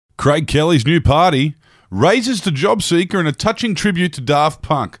Craig Kelly's new party raises to job seeker in a touching tribute to Daft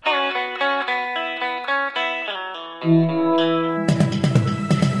Punk.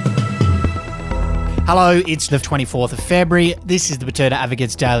 Hello, it's the 24th of February. This is the Betoota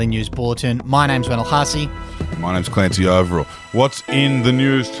Advocates Daily News Bulletin. My name's Wendell Hussey. My name's Clancy Overall. What's in the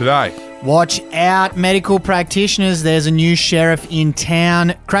news today? Watch out, medical practitioners. There's a new sheriff in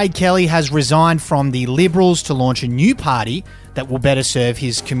town. Craig Kelly has resigned from the Liberals to launch a new party that will better serve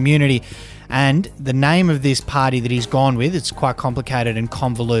his community. And the name of this party that he's gone with, it's quite complicated and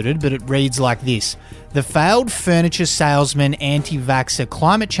convoluted, but it reads like this. The failed furniture salesman, anti-vaxxer,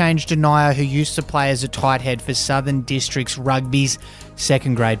 climate change denier who used to play as a tight head for Southern Districts Rugby's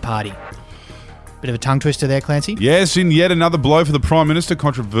second grade party. Bit of a tongue twister there, Clancy? Yes, in yet another blow for the Prime Minister,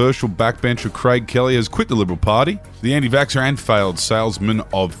 controversial backbencher Craig Kelly has quit the Liberal Party. The anti-vaxxer and failed salesman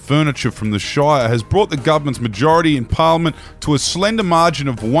of furniture from the Shire has brought the government's majority in Parliament to a slender margin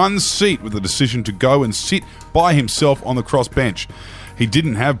of one seat with the decision to go and sit by himself on the crossbench. He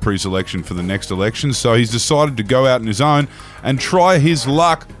didn't have pre-selection for the next election, so he's decided to go out on his own and try his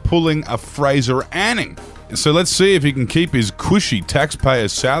luck pulling a Fraser Anning. So let's see if he can keep his cushy taxpayer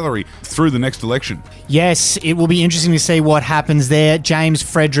salary through the next election. Yes, it will be interesting to see what happens there. James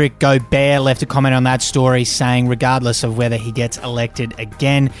Frederick Gobert left a comment on that story saying regardless of whether he gets elected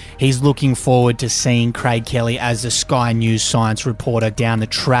again, he's looking forward to seeing Craig Kelly as the Sky News science reporter down the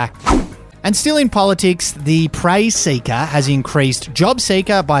track. And still in politics, the Praise Seeker has increased Job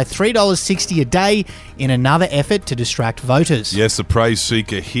Seeker by $3.60 a day in another effort to distract voters. Yes, the Praise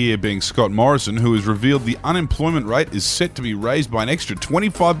Seeker here being Scott Morrison, who has revealed the unemployment rate is set to be raised by an extra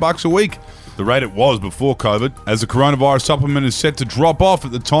 $25 a week. The rate it was before COVID, as the coronavirus supplement is set to drop off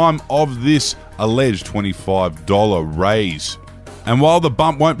at the time of this alleged $25 raise. And while the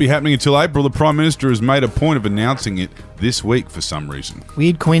bump won't be happening until April, the Prime Minister has made a point of announcing it this week for some reason.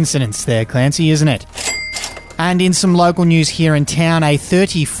 Weird coincidence there, Clancy, isn't it? And in some local news here in town, a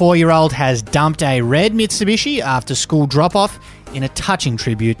 34-year-old has dumped a red Mitsubishi after school drop-off in a touching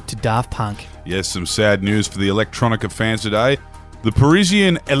tribute to Daft Punk. Yes, some sad news for the electronica fans today. The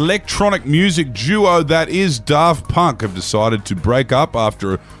Parisian electronic music duo that is Daft Punk have decided to break up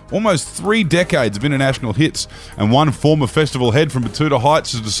after almost 3 decades of international hits, and one former festival head from Betoota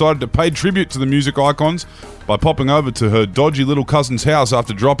Heights has decided to pay tribute to the music icons by popping over to her dodgy little cousin's house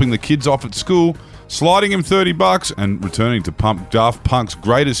after dropping the kids off at school, sliding him $30 and returning to pump Daft Punk's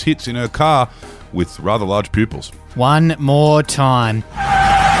greatest hits in her car with rather large pupils. One more time.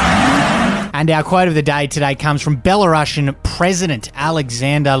 And our quote of the day today comes from Belarusian President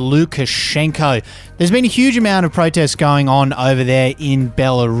Alexander Lukashenko. There's been a huge amount of protests going on over there in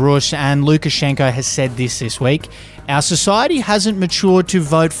Belarus, and Lukashenko has said this week. Our society hasn't matured to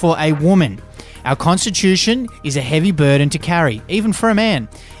vote for a woman. Our constitution is a heavy burden to carry, even for a man.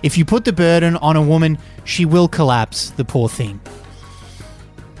 If you put the burden on a woman, she will collapse, the poor thing.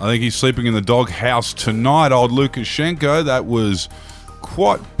 I think he's sleeping in the doghouse tonight, old Lukashenko. That was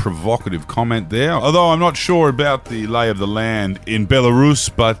quite provocative comment there, although I'm not sure about the lay of the land in Belarus,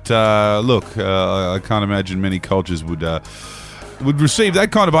 but look, I can't imagine many cultures would receive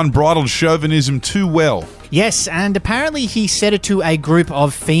that kind of unbridled chauvinism too well. Yes, and apparently he said it to a group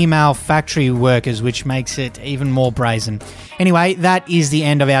of female factory workers, which makes it even more brazen. Anyway, that is the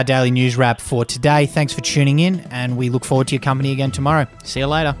end of our daily news wrap for today. Thanks for tuning in, and we look forward to your company again tomorrow. See you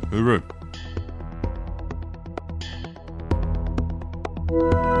later. Hooroo.